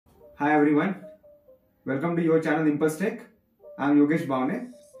Hi everyone, welcome to your channel Impulse Tech. I am Yogesh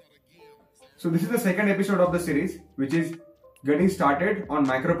Bhavne. So this is the second episode of the series which is getting started on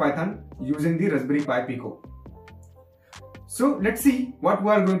Micropython using the Raspberry Pi Pico. So let's see what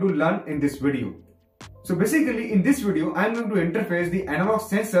we are going to learn in this video. So basically in this video I am going to interface the analog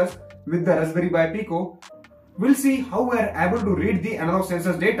sensors with the Raspberry Pi Pico. We'll see how we are able to read the analog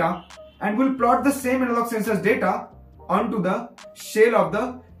sensors data and we'll plot the same analog sensors data onto the shell of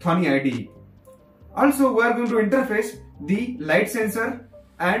the Thony IDE. Also, we are going to interface the light sensor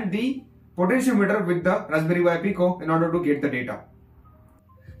and the potentiometer with the Raspberry Pi Pico in order to get the data.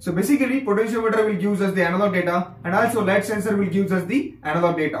 So basically, potentiometer will give us the analog data and also light sensor will give us the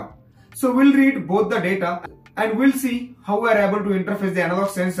analog data. So we'll read both the data and we'll see how we are able to interface the analog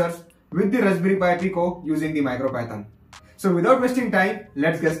sensors with the Raspberry Pi Pico using the Micropython. So without wasting time,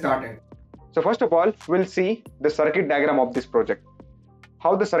 let's get started. So first of all, we'll see the circuit diagram of this project.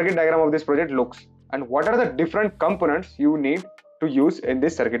 How the circuit diagram of this project looks and what are the different components you need to use in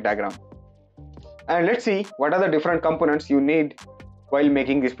this circuit diagram. And let's see what are the different components you need while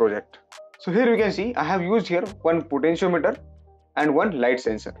making this project. So here you can see I have used here one potentiometer and one light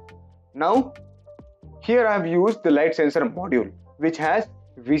sensor. Now here I have used the light sensor module which has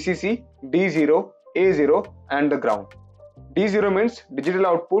VCC, D0, A0 and the ground. D0 means digital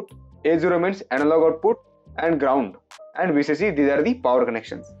output, A0 means analog output and ground, and VCC, these are the power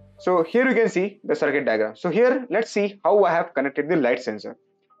connections. So here you can see the circuit diagram. So here let's see how I have connected the light sensor.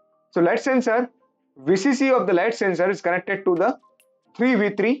 So light sensor, VCC of the light sensor is connected to the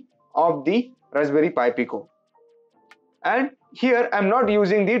 3V3 of the Raspberry Pi Pico. And here I am not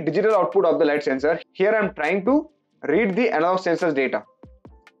using the digital output of the light sensor. Here I am trying to read the analog sensors data.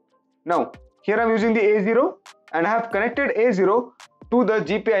 Now here I am using the A0 and I have connected A0 to the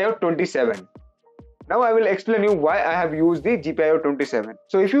GPIO 27. Now I will explain you why I have used the GPIO 27.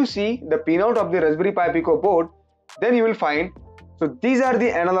 So if you see the pinout of the Raspberry Pi Pico board, then you will find, so these are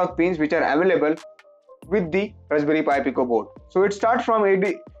the analog pins which are available with the Raspberry Pi Pico board. So it starts from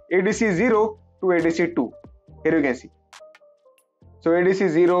ADC 0 to ADC 2. Here you can see. So ADC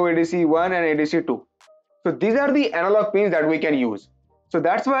 0, ADC 1 and ADC 2. So these are the analog pins that we can use. So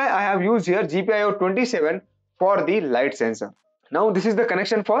that's why I have used here GPIO 27 for the light sensor. Now this is the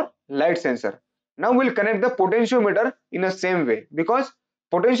connection for light sensor. Now we'll connect the potentiometer in the same way because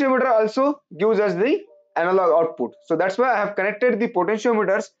potentiometer also gives us the analog output. So that's why I have connected the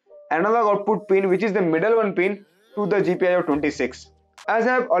potentiometer's analog output pin, which is the middle one pin, to the GPIO 26. As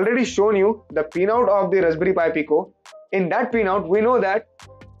I have already shown you the pinout of the Raspberry Pi Pico, in that pinout we know that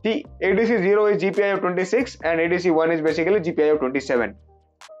the ADC 0 is GPIO 26 and ADC 1 is basically GPIO 27.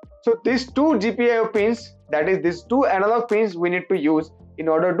 So these two GPIO pins, that is these two analog pins we need to use in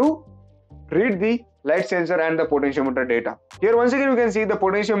order to read the light sensor and the potentiometer data. Here once again you can see the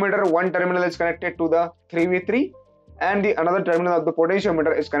potentiometer, one terminal is connected to the 3V3 and the another terminal of the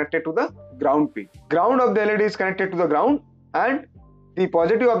potentiometer is connected to the ground pin. Ground of the LED is connected to the ground and the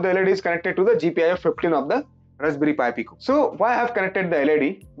positive of the LED is connected to the GPIO 15 of the Raspberry Pi Pico. So why I have connected the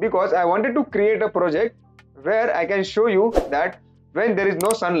LED? Because I wanted to create a project where I can show you that when there is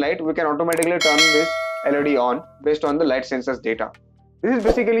no sunlight, we can automatically turn this LED on based on the light sensors data. This is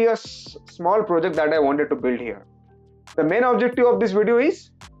basically a small project that I wanted to build here. The main objective of this video is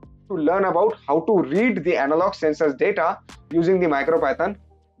to learn about how to read the analog sensors data using the Micropython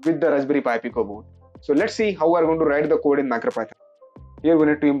with the Raspberry Pi Pico board. So let's see how we are going to write the code in Micropython. Here we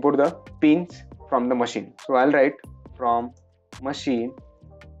need to import the pins from the machine. So I'll write from machine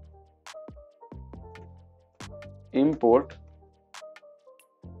import,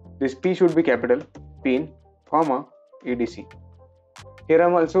 this P should be capital, pin, comma, EDC. Here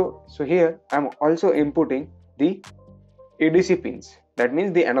I'm also inputting the ADC pins, that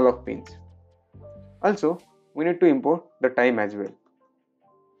means the analog pins. Also we need to import the time as well.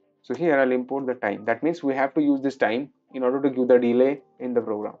 So here I'll import the time, that means we have to use this time in order to give the delay in the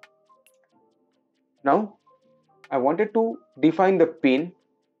program. Now I wanted to define the pin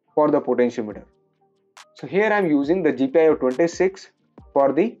for the potentiometer. So here I'm using the GPIO 26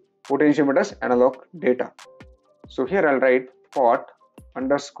 for the potentiometer's analog data. So here I'll write pot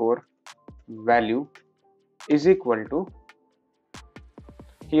underscore value is equal to,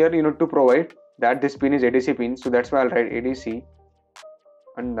 here you need to provide that this pin is ADC pin, so that's why I'll write ADC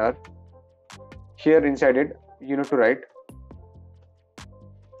under, here inside it you need to write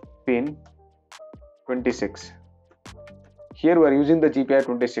pin 26. Here we are using the GPIO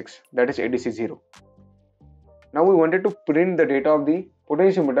 26, that is ADC 0. Now we wanted to print the data of the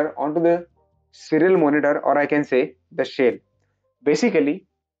potentiometer onto the serial monitor, or I can say the shell. Basically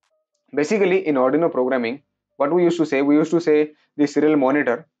in Arduino programming, what we used to say the serial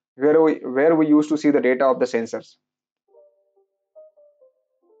monitor where we used to see the data of the sensors.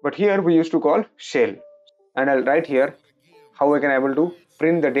 But here we used to call shell, and I'll write here how I can able to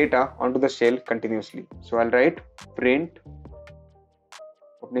print the data onto the shell continuously. So I'll write print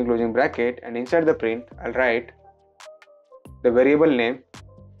opening closing bracket, and inside the print I'll write the variable name,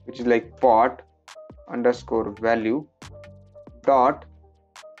 which is like pot underscore value dot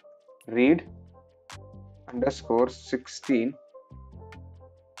read underscore 16.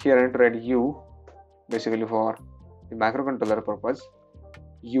 Here I need to write u, basically for the microcontroller purpose,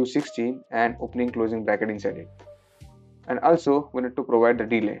 u16, and opening closing bracket inside it. And also we need to provide the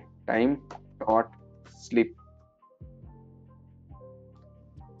delay, time dot sleep.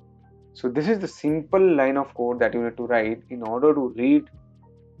 So this is the simple line of code that you need to write in order to read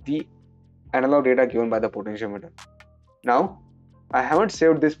the analog data given by the potentiometer. Now I haven't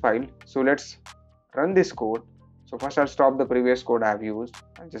saved this file, so let's run this code. So first I'll stop the previous code I have used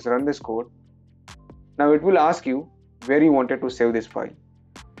and just run this code. Now it will ask you where you wanted to save this file.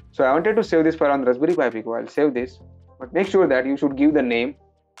 So I wanted to save this file on Raspberry Pi Pico. I'll save this, but make sure that you should give the name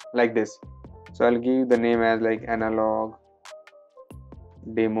like this. So I'll give the name as like analog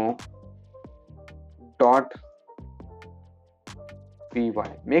demo dot py.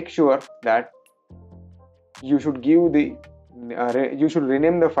 Make sure that you should give the you should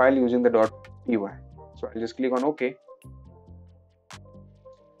rename the file using the .py. So I'll just click on OK.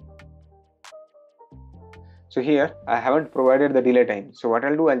 So here I haven't provided the delay time. So what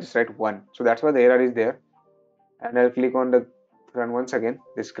I'll do, I'll just write 1. So that's why the error is there. And I'll click on the run once again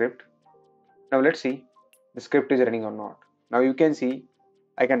the script. Now let's see the script is running or not. Now you can see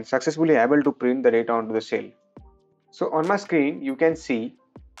I can successfully able to print the data onto the shell. So on my screen you can see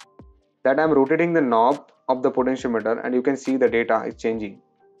that I'm rotating the knob of the potentiometer, and you can see the data is changing.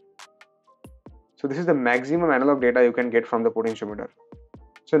 So this is the maximum analog data you can get from the potentiometer.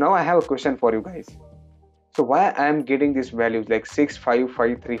 So now I have a question for you guys. So why I am getting these values like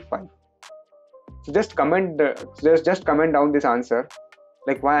 65535? So just comment down this answer,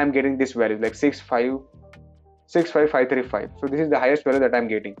 like why I am getting this value like 65535. So this is the highest value that I am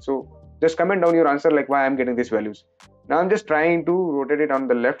getting. So just comment down your answer like why I am getting these values. Now I'm just trying to rotate it on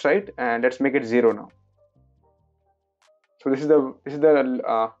the left side, and let's make it 0 now. So this is the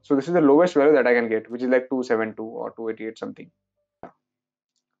lowest value that I can get, which is like 272 or 288 something.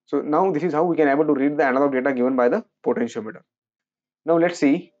 So now this is how we can able to read the analog data given by the potentiometer. Now let's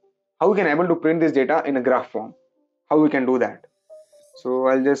see how we can able to print this data in a graph form. How we can do that. So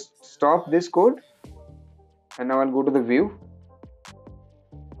I'll just stop this code, and now I'll go to the view.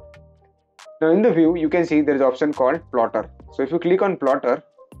 Now in the view you can see there is an option called plotter. So if you click on plotter,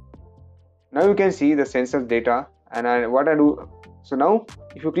 now you can see the sensors data. And what I do, so now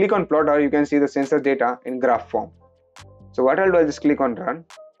if you click on plotter, you can see the sensor data in graph form. So what I'll do, I'll just click on run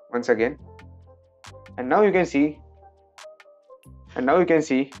once again, and now you can see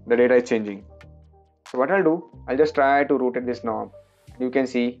the data is changing. So what I'll do, I'll just try to rotate this knob. You can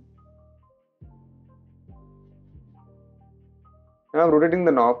see now I'm rotating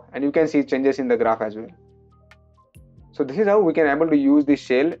the knob, and you can see changes in the graph as well. So this is how we can able to use the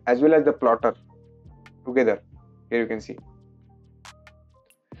shell as well as the plotter together. Here you can see.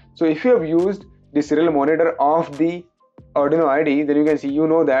 So if you have used the serial monitor of the Arduino IDE, then you can see, you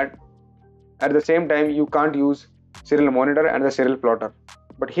know that at the same time you can't use serial monitor and the serial plotter.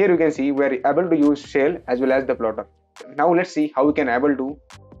 But here you can see we are able to use shell as well as the plotter. Now let's see how we can able to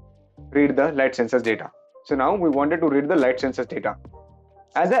read the light sensors data. So now we wanted to read the light sensors data.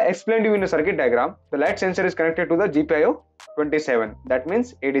 As I explained you in the circuit diagram, the light sensor is connected to the GPIO 27. That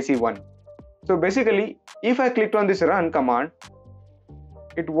means ADC1. So basically, if I clicked on this run command,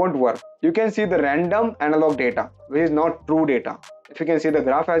 it won't work. You can see the random analog data, which is not true data. If you can see the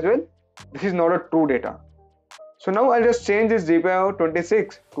graph as well, this is not a true data. So now I'll just change this GPIO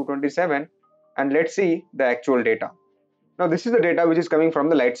 26 to 27, and let's see the actual data. Now this is the data which is coming from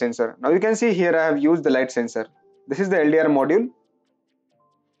the light sensor. Now you can see here I have used the light sensor. This is the LDR module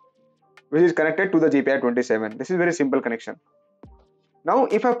which is connected to the GPIO 27. This is very simple connection. Now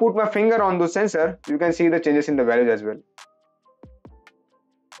if I put my finger on the sensor, you can see the changes in the values as well.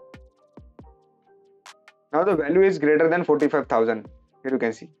 Now the value is greater than 45,000. Here you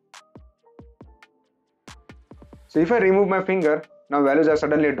can see. So if I remove my finger, now values are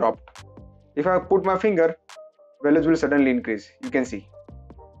suddenly dropped. If I put my finger, values will suddenly increase. You can see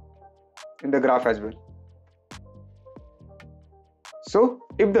in the graph as well. So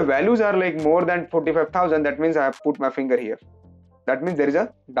if the values are like more than 45,000, that means I have put my finger here. That means there is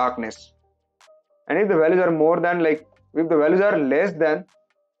a darkness. And if the values are more than if the values are less than,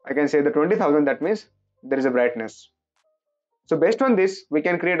 I can say the 20,000, that means there is a brightness. So based on this, we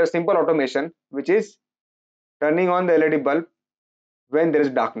can create a simple automation which is turning on the LED bulb when there is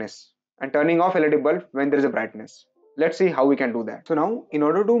darkness and turning off LED bulb when there is a brightness. Let's see how we can do that. So now in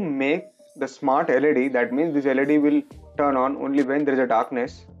order to make the smart LED, that means this LED will turn on only when there is a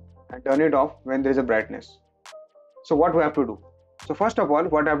darkness and turn it off when there is a brightness. So what we have to do? So first of all,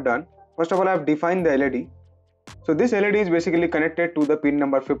 what I have done, first of all I have defined the LED. So this LED is basically connected to the pin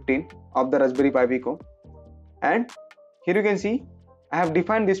number 15 of the Raspberry Pi Pico, and here you can see I have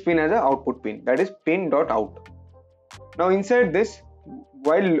defined this pin as an output pin, that is pin.out. Now inside this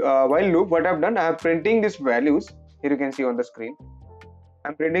while loop, what I have done, I have printing these values. Here you can see on the screen I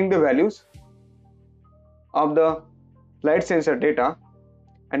am printing the values of the light sensor data,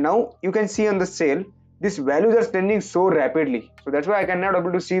 and now you can see on the cell these values are changing so rapidly, so that's why I cannot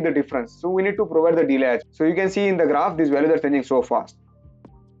able to see the difference. So we need to provide the delay. So you can see in the graph these values are changing so fast.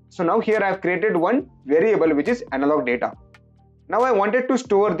 So now here I have created one variable which is analog data. Now I wanted to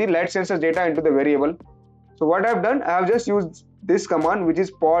store the light sensor data into the variable. So what I have done, I have just used this command which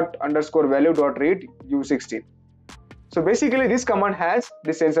is pot_value.read u16. So basically this command has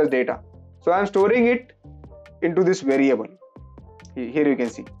the sensor data. So I am storing it into this variable. Here you can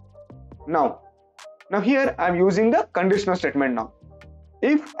see. Now here I am using the conditional statement now.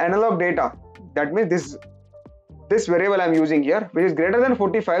 If analog data, that means this variable I am using here, which is greater than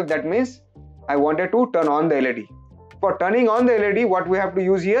 45, that means I wanted to turn on the LED. For turning on the LED, what we have to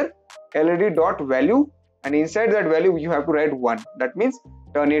use here, LED.value, and inside that value you have to write 1, that means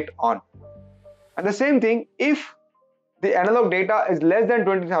turn it on. And the same thing, if the analog data is less than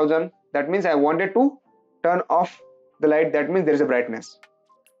 20,000, that means I wanted to turn off the light, that means there is a brightness.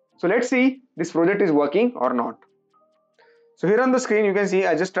 So let's see this project is working or not. So here on the screen you can see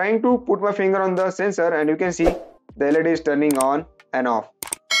I just trying to put my finger on the sensor, and you can see the LED is turning on and off.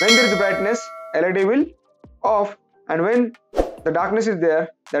 When there is brightness, LED will off, and when the darkness is there,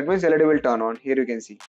 that means LED will turn on. Here you can see.